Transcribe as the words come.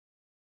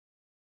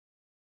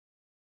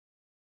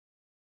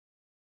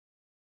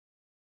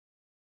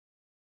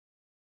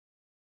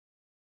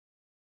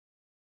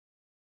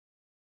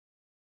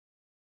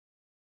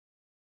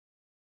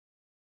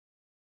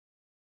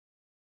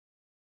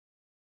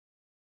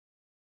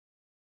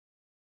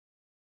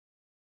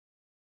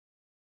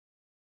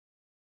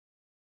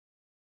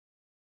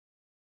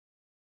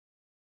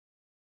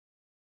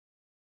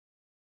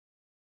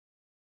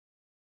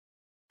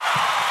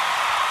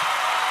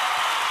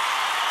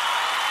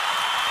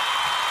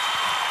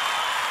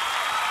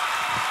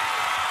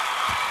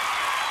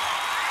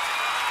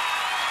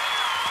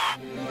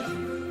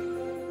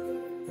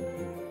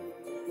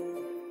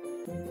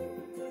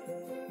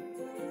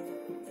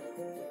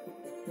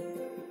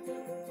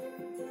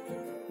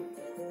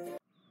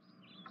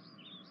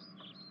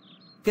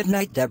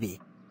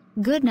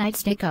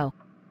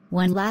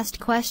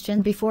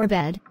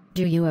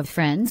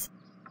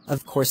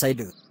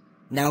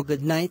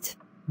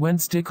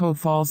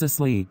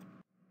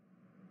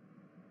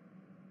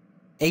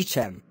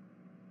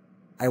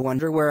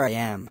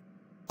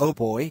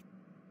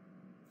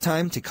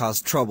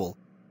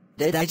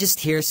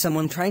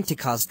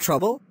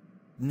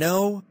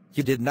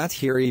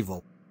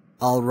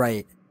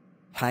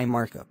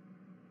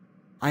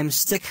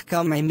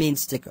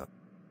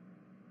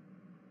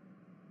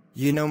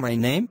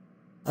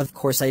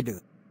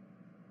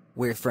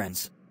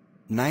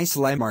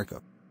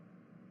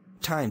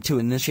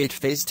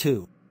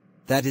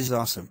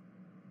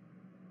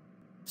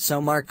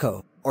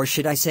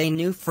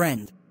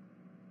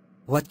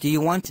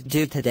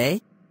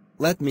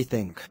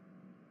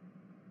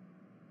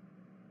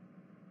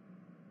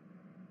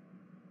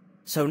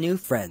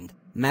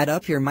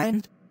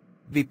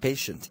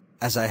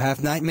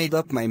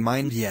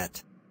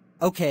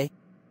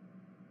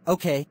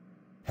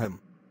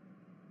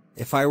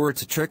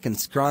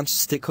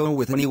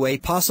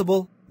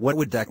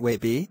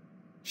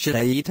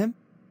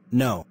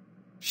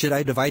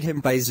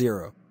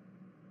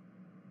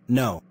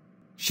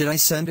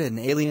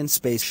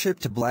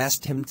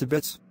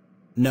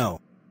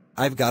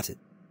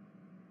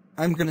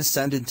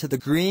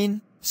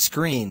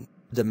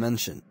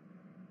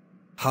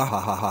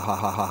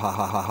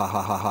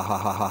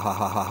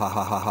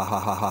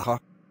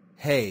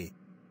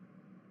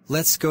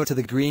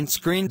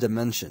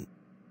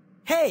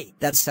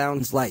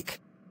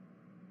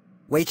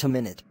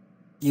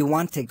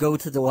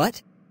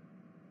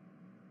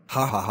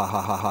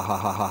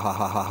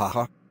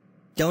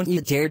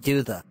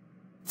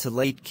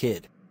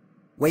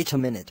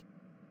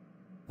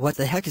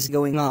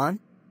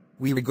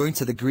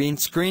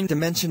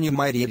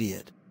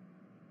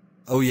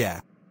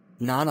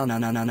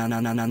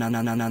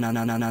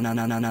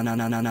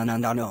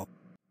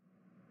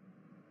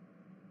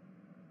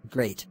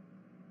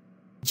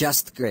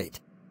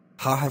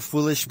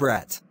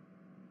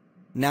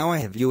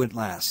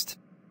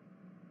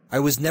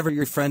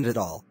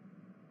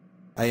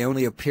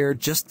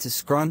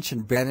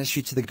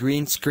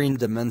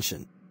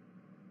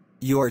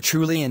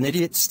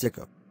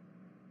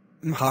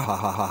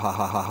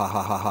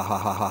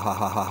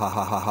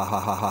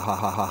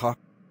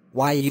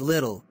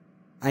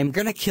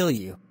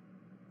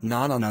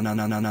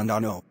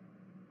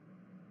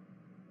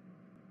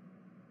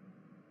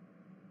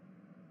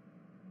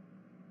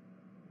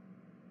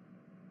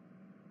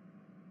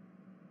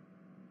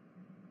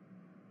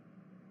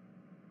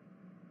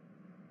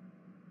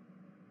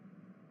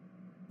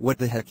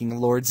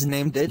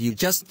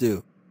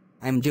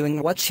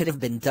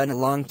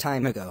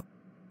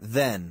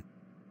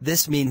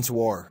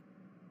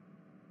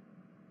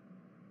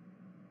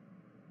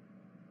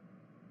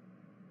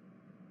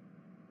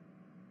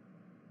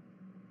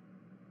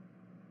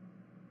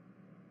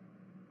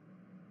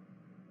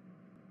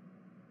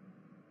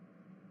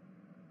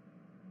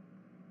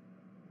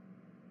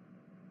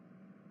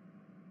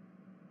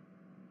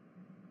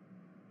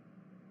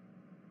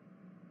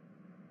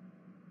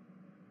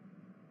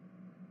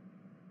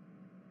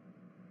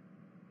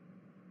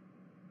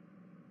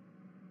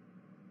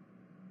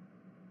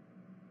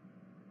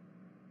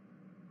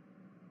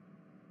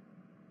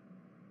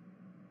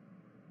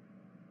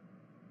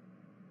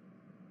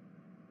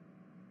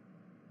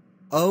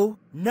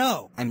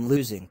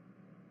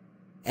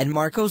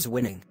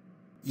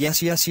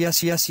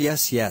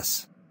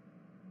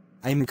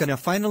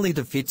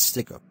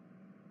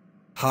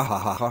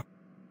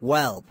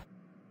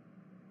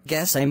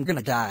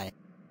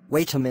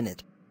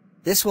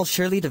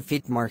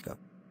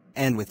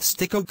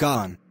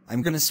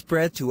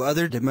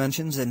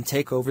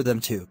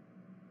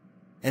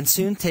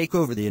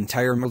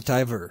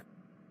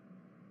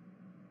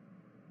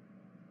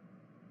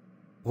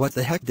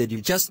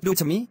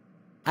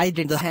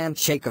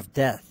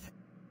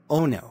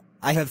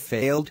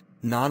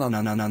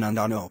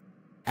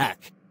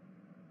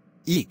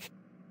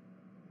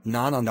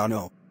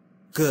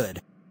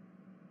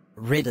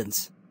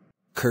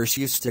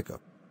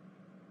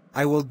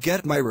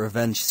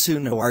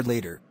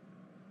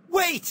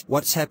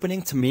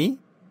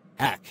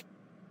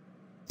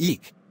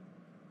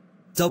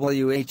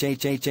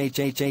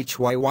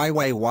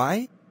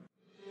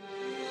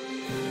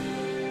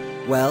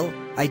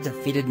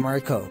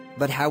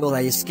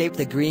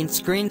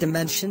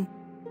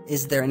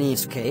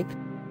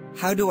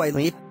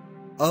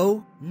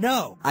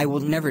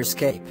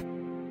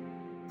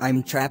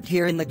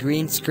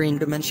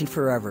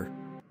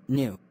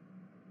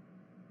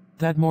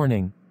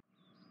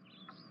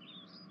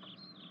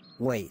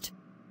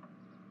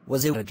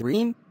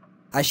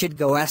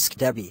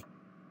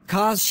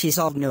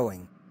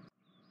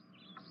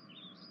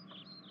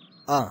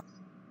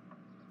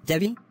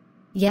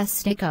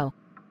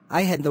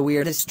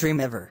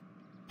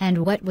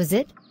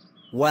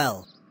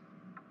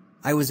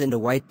I was in the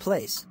right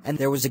place, and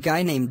there was a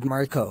guy named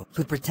Marco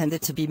who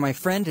pretended to be my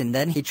friend, and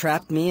then he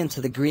trapped me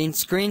into the green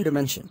screen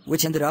dimension,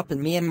 which ended up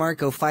in me and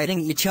Marco fighting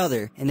each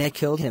other, and I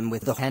killed him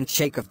with the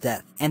handshake of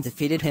death and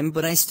defeated him,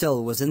 but I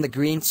still was in the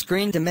green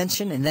screen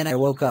dimension, and then I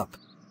woke up.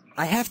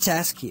 I have to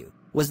ask you,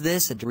 was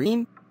this a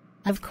dream?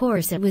 Of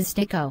course it was,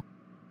 Sticko.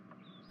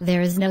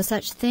 There is no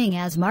such thing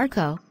as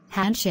Marco,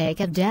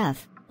 handshake of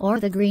death, or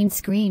the green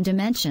screen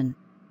dimension.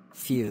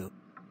 Phew.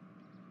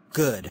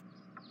 Good.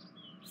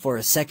 For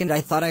a second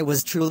I thought I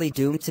was truly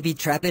doomed to be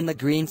trapped in the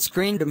green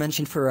screen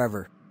dimension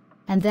forever.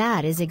 And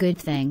that is a good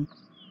thing.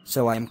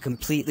 So I am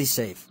completely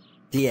safe.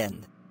 The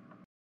end.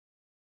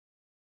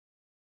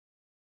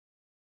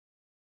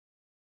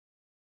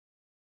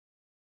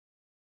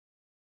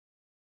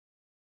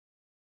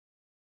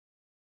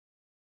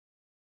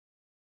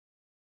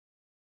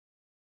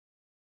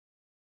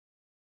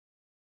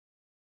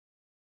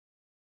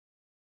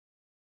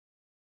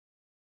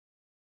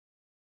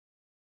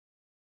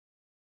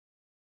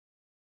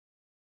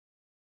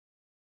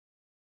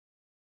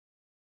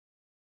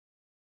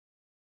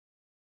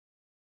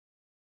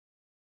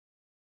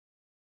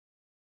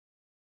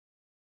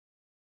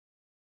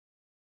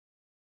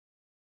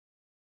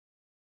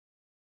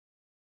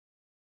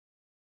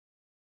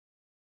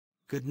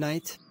 Good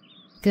night.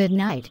 Good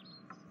night.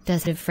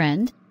 Does it,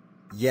 friend?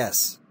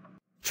 Yes.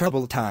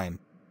 Trouble time.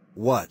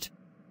 What?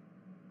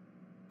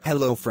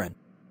 Hello, friend.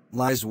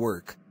 Lies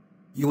work.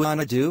 You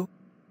wanna do?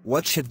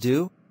 What should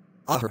do?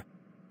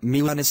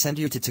 Me wanna send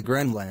you to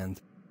Greenland.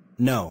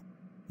 No.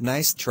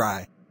 Nice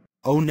try.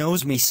 Oh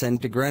knows me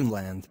send to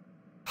Greenland.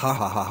 Ha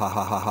ha ha ha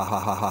ha ha ha ha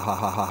ha ha ha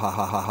ha ha ha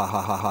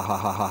ha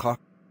ha ha ha.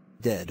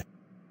 Dead.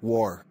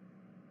 War.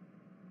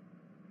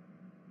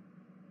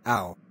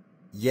 Ow.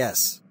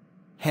 Yes.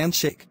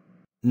 Handshake.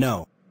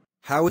 No.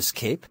 How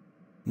escape?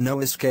 No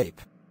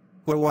escape.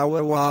 Wah wah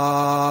wah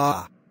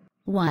wah.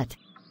 What?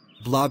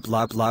 Blah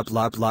blah blah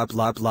blah blah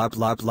blah blah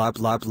blah blah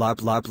blah blah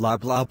blah blah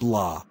blah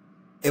blah.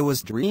 It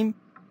was dream?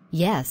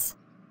 Yes.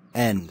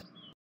 End.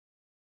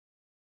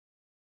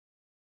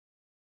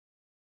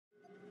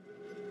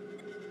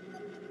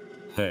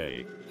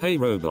 Hey, hey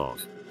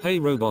robot. Hey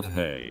robot,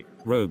 hey.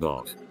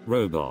 Robot,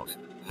 robot.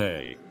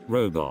 Hey,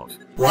 robot.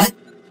 What?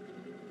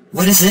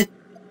 What is it?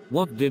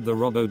 What did the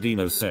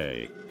Robodino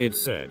say? It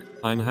said,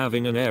 I'm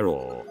having an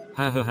error.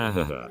 Ha ha ha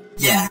ha ha.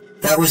 Yeah,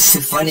 that was so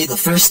funny the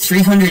first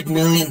 300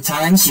 million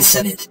times you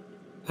said it.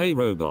 Hey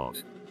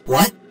robot.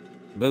 What?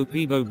 Bo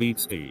Peebo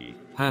beats E.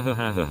 Ha ha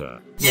ha ha ha.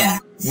 Yeah,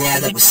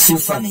 that was so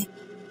funny.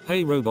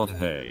 Hey robot,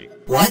 hey.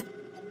 What?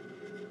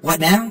 What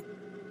now?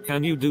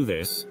 Can you do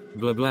this?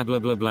 Blah blah blah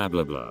blah blah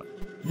blah blah.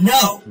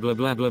 No! Blah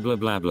blah blah blah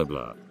blah blah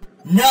blah.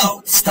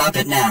 No! Stop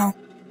it now.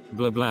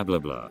 Blah blah blah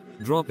blah.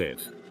 Drop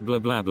it. Blah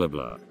blah blah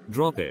blah.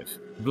 Drop it.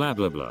 Blah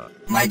blah blah.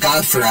 My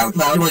god, for out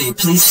loud, will you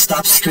please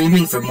stop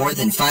screaming for more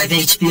than 5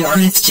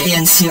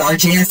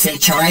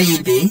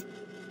 HBRFJNCRJFHRIEB?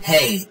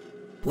 Hey.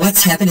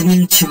 What's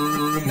happening to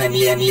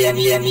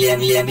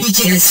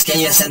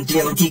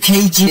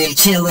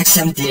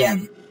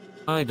MEMEMEMEMEJSKSMDODKGHLXMDM?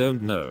 I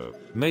don't know.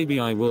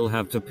 Maybe I will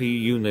have to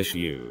punish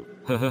you.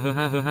 Ha ha ha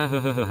ha ha ha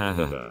ha ha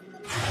ha ha.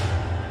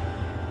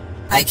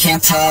 I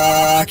can't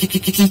talk.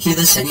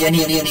 Listen,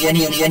 any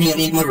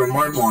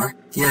more.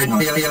 You're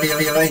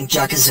annoying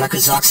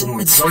Jockazakazakson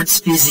with Zord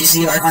species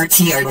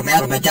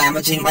ZRRT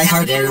damaging my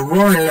heart.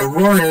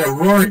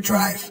 Roar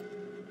drive.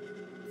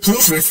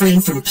 Please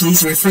refrain from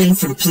refrain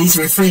from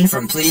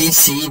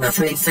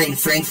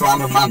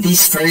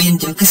these furry and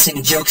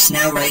ducasing jokes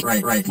now,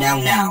 right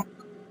now.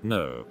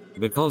 No,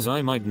 because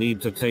I might need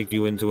to take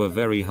you into a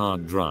very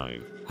hard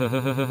drive. Ha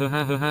ha ha ha ha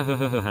ha ha ha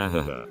ha ha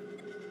ha ha.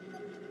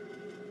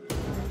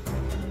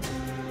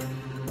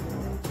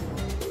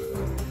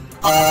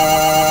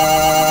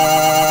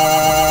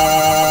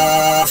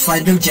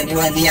 Find no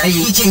genuine the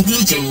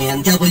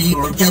IEJDJNW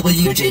or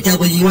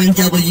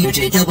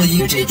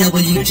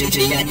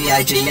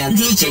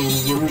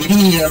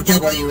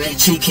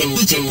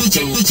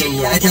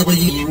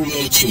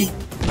WJWNWJWJWJWNDJUEBOWHEKEJEJEJIWEHE.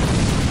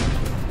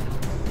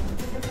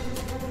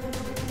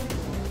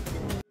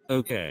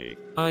 Okay,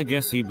 I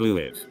guess he blew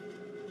it.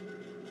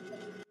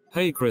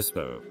 Hey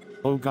Crispo.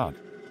 Oh god.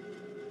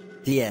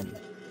 The end.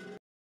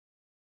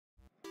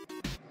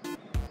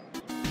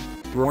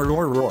 Roar.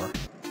 Rule. Roar.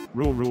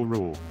 Roar. Roar.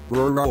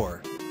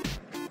 Roar.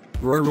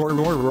 Rule.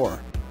 Roar. Rule. Roar.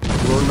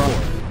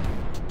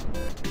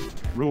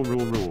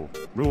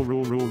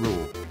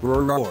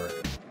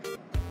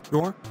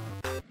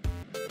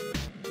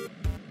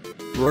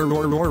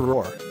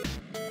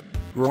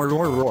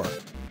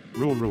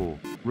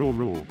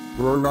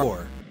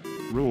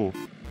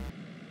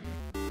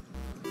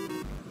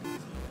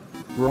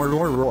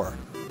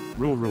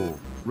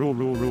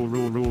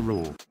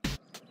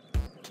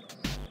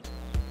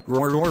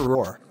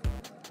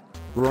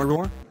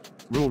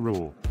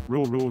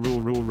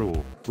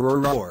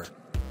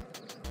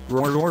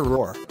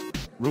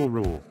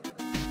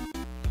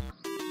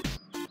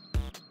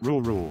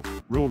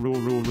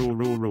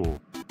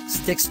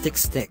 Stick.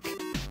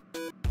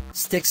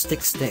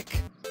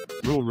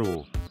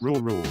 Rule.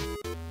 Roar.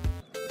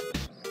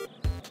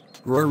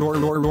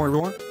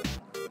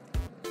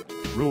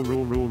 Roar,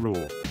 roar, roar,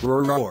 roar.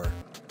 Roar, roar.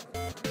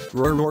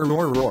 Roar, roar,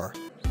 roar, roar.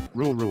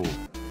 Roar, roar.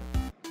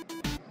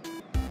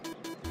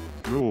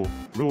 Roar,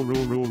 roar,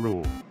 roar, roar,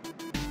 roar.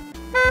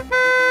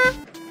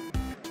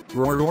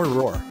 Roar, roar,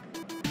 roar.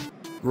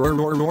 Roar,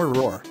 roar, roar,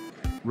 roar.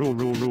 Roar,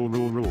 roar, roar,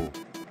 roar, roar.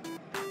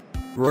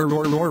 Roar,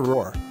 roar, roar,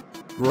 roar.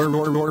 Roar,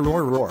 roar, roar,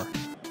 roar, roar.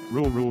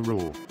 Roar, roar,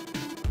 roar.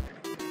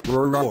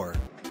 Roar, roar.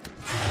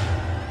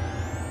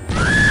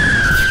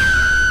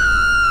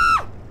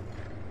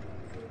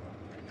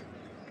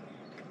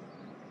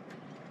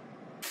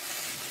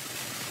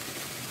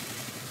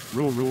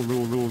 Roar, roar,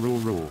 roar, roar, roar,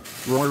 roar.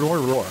 Roar, roar,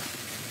 roar.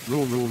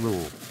 Roar, roar,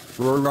 roar.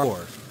 Roar,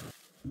 roar.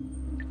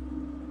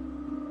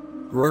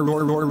 Roar,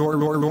 roar, roar, roar,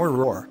 roar, roar,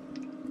 roar.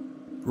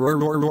 Roar,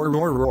 roar, roar,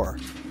 roar, roar.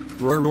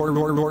 Roar, roar,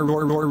 roar, roar,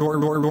 roar, roar, roar,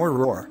 roar, roar,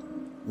 roar.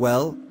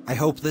 Well, I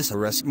hope this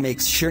arrest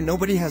makes sure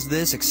nobody has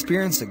this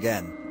experience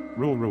again.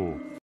 Roar, roar.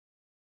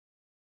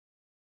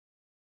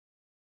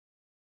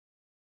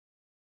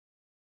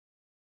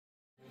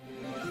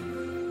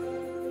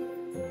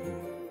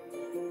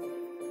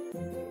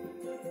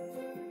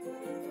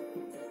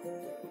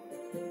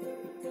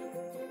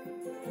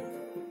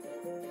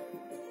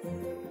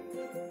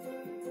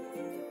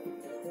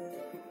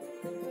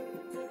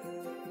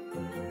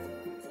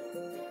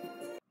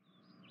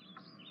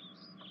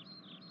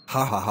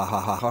 Ha ha ha ha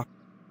ha ha.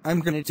 I'm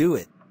gonna do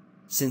it.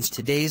 Since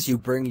today's You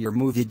Bring Your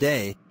Movie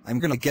Day, I'm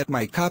gonna get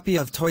my copy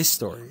of Toy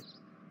Story.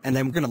 And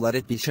I'm gonna let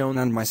it be shown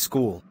on my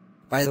school.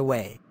 By the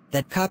way,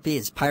 that copy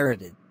is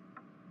pirated.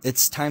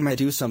 It's time I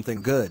do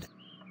something good.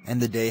 And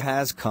the day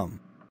has come.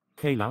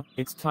 Kayla,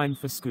 it's time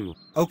for school.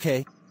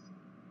 Okay.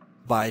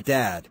 Bye,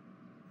 Dad.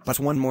 But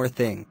one more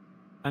thing.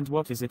 And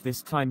what is it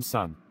this time,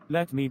 son?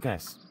 Let me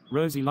guess.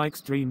 Rosie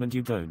likes Dream and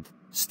you don't.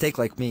 Steak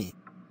like me.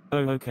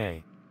 Oh,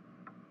 okay.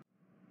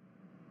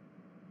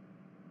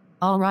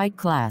 Alright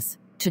class,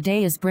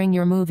 today is Bring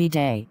Your Movie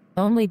Day.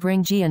 Only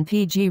bring G and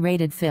PG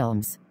rated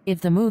films.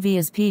 If the movie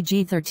is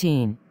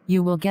PG-13,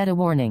 you will get a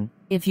warning.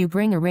 If you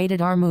bring a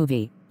rated R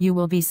movie, you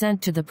will be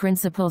sent to the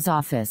principal's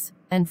office.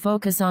 And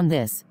focus on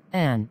this,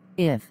 and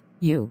if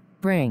you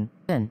bring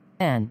an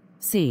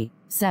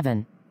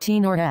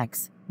NC-17 or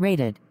X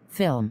rated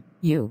film,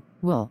 you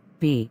will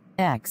be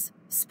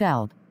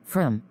expelled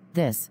from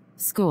this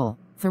school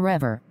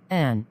forever,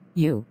 and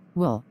you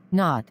will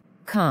not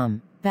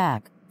come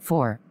back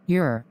for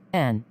your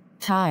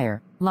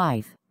entire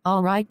life.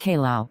 Alright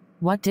Kayla,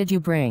 what did you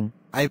bring?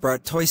 I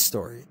brought Toy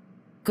Story.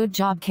 Good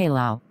job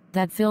Kayla,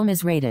 that film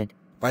is rated.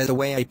 By the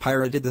way, I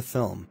pirated the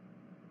film.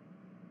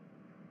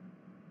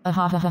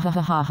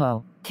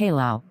 Ahahahahaho.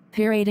 Kayla,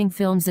 pirating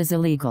films is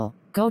illegal.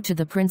 Go to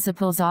the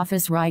principal's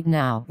office right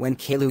now. When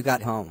Kalu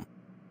got home.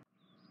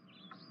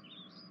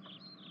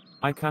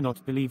 I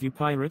cannot believe you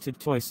pirated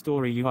Toy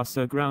Story. You are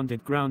so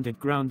grounded, grounded,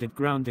 grounded,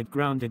 grounded,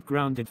 grounded,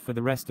 grounded for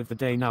the rest of the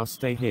day. Now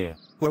stay here.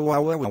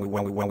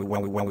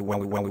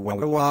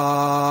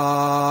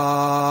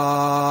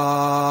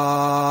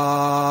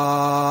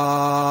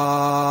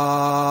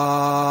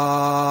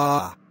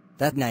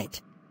 That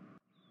night.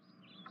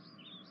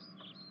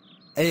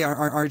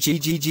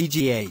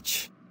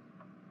 ARRRGGGGH.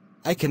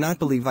 I cannot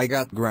believe I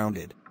got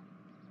grounded.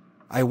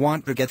 I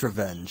want to get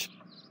revenge.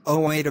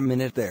 Oh, wait a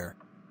minute there.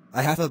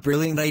 I have a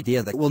brilliant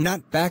idea that will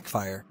not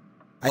backfire.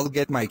 I'll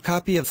get my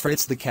copy of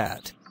Fritz the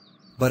Cat.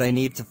 But I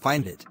need to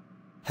find it.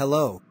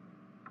 Hello,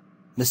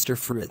 Mr.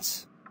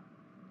 Fritz.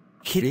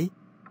 Kitty?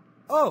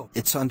 Oh,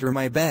 it's under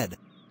my bed.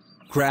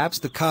 Grabs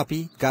the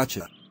copy,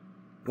 gotcha.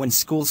 When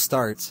school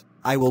starts,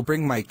 I will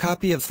bring my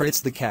copy of Fritz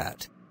the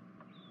Cat.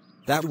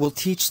 That will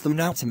teach them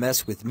not to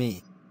mess with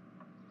me.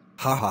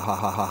 Ha ha ha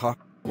ha ha ha.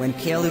 When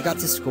Kayla got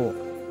to school.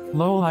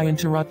 Lol, I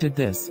interrupted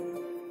this.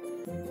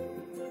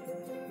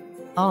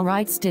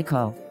 Alright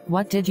Sticko,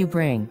 what did you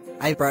bring?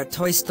 I brought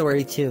Toy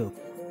Story 2.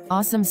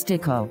 Awesome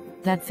Sticko,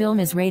 that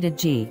film is rated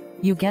G.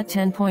 You get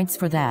 10 points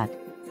for that.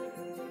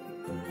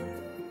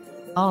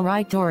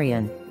 Alright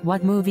Dorian,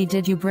 what movie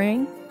did you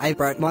bring? I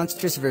brought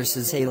Monsters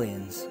vs.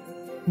 Aliens.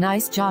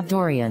 Nice job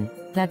Dorian,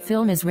 that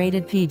film is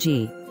rated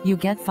PG. You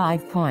get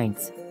 5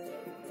 points.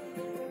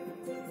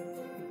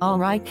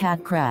 Alright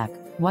Cat Crack,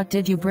 what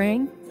did you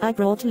bring? I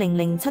brought Ling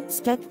Ling Tut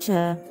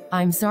Structure.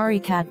 I'm sorry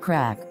Cat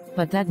Crack,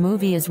 but that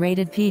movie is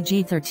rated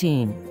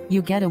PG-13.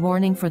 You get a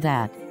warning for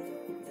that.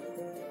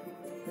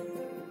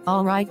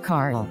 Alright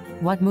Carl,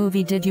 what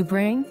movie did you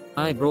bring?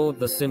 I brought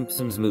the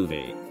Simpsons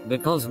movie,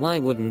 because why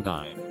wouldn't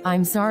I?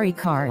 I'm sorry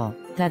Carl,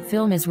 that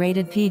film is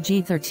rated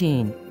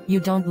PG-13. You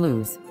don't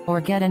lose,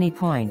 or get any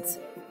points.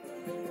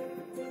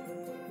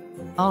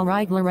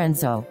 Alright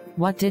Lorenzo,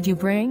 what did you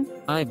bring?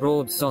 I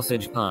brought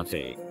Sausage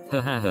Party. Ha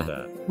ha ha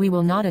ha. We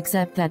will not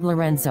accept that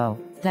Lorenzo.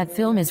 That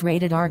film is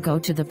rated R. Go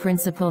to the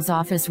principal's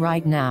office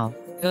right now.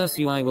 Curse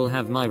you, I will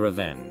have my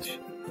revenge.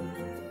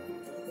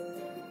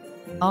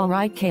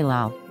 Alright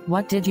Kayla,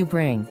 what did you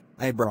bring?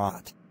 I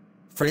brought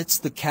Fritz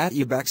the Cat,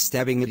 you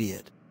backstabbing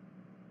idiot.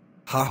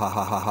 Ha ha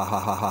ha ha ha ha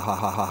ha ha ha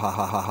ha ha ha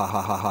ha ha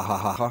ha ha ha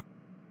ha ha.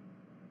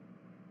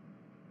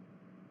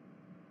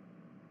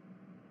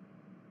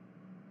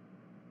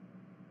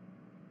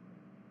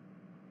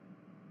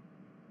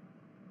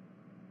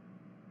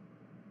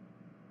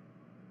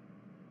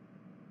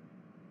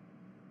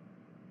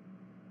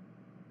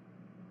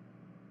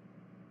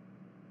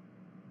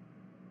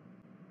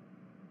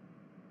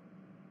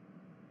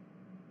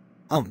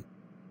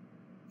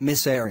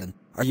 Miss Aaron,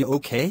 are you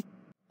okay?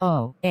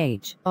 O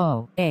H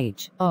O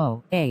H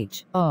O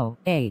H O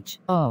H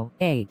O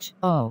H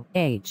O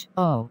H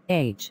O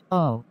H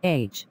O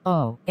H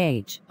O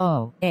H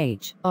O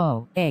H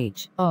O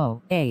H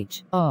O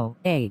H O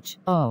H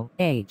O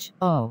H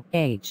O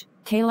H.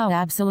 Kalo,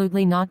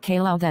 absolutely not,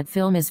 Kalo. That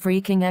film is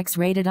freaking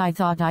X-rated. I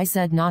thought I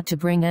said not to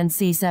bring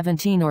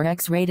NC-17 or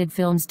X-rated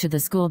films to the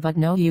school, but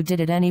no, you did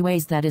it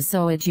anyways. That is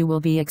so it. You will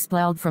be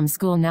expelled from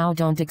school now.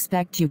 Don't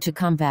expect you to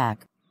come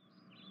back.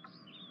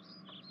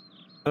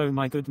 Oh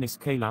my goodness,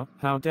 Kayla,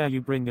 how dare you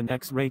bring an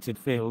X-rated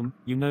film?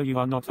 You know you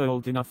are not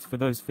old enough for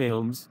those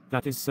films.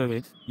 That is so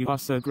it. You are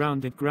so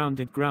grounded,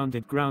 grounded,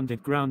 grounded,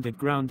 grounded, grounded,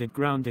 grounded,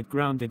 grounded,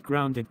 grounded,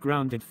 grounded,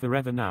 grounded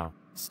forever now.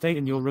 Stay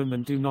in your room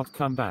and do not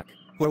come back.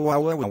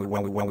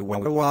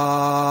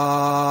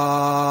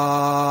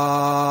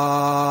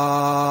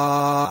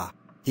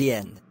 The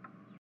end.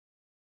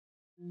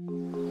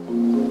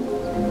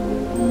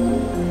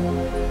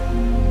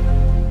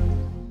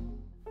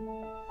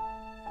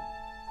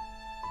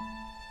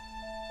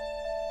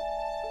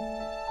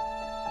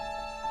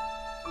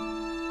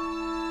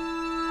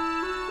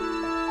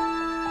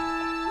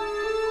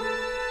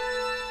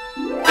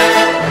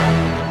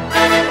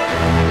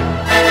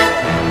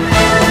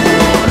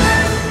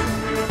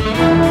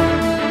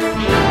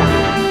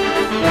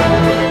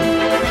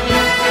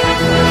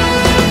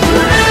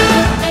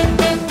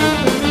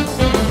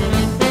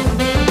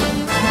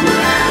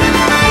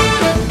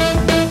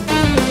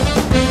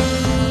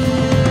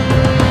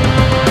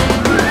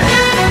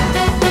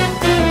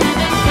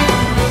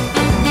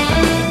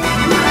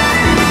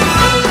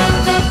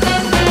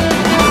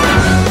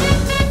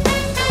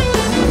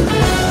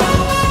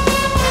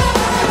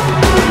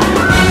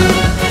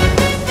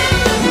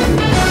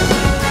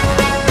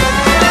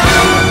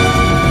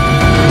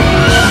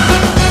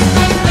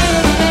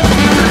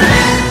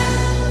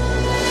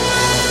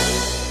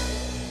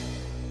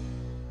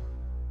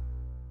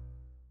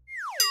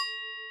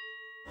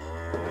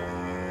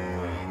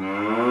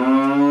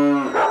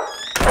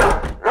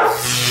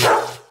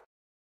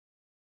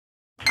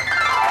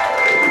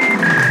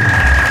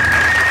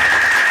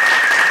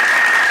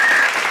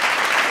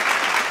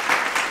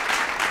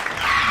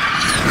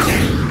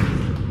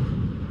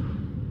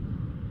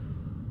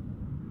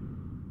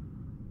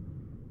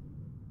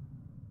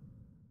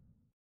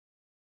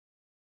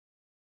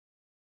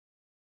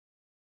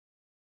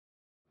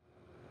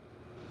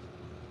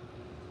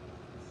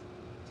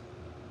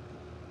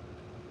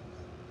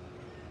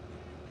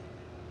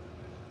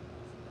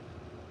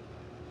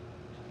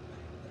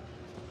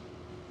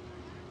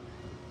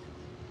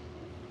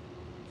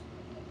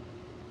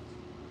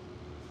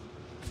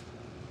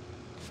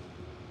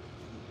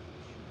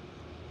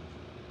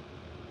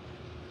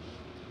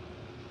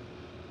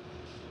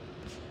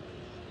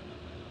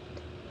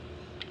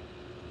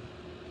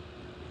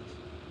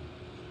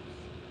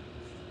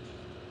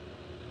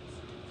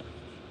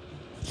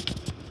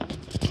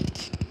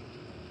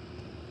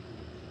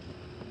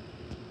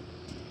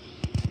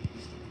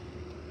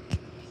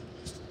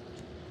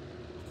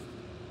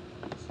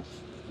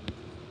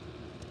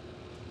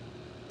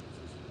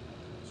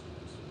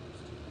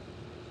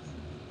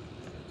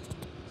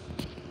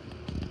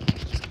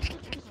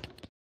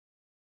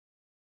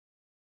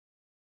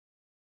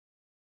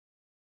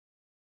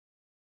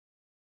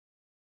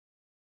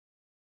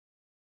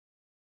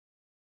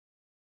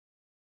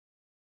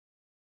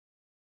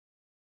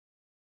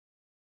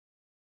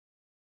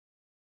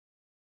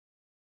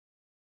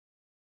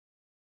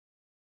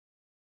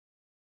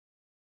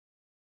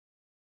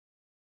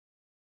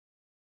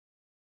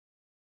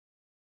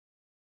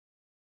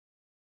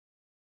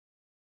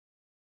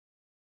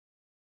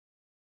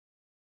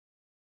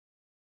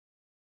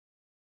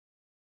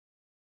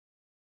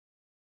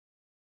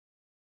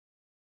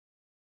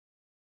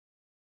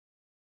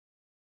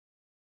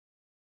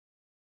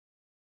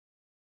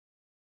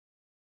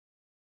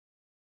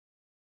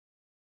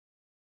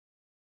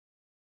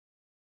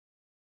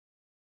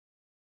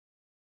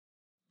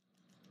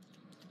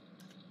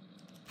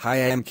 Hi,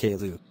 I am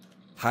Kalu.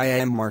 Hi, I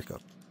am Marco.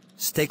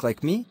 Steak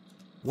like me?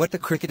 What the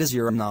cricket is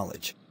your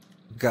knowledge?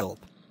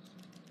 Gulp.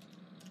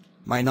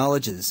 My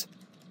knowledge is...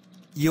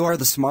 You are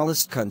the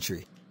smallest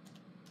country.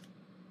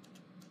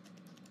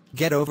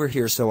 Get over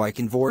here so I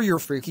can bore your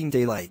freaking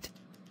daylight.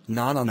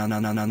 No.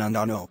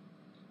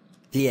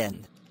 The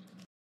end.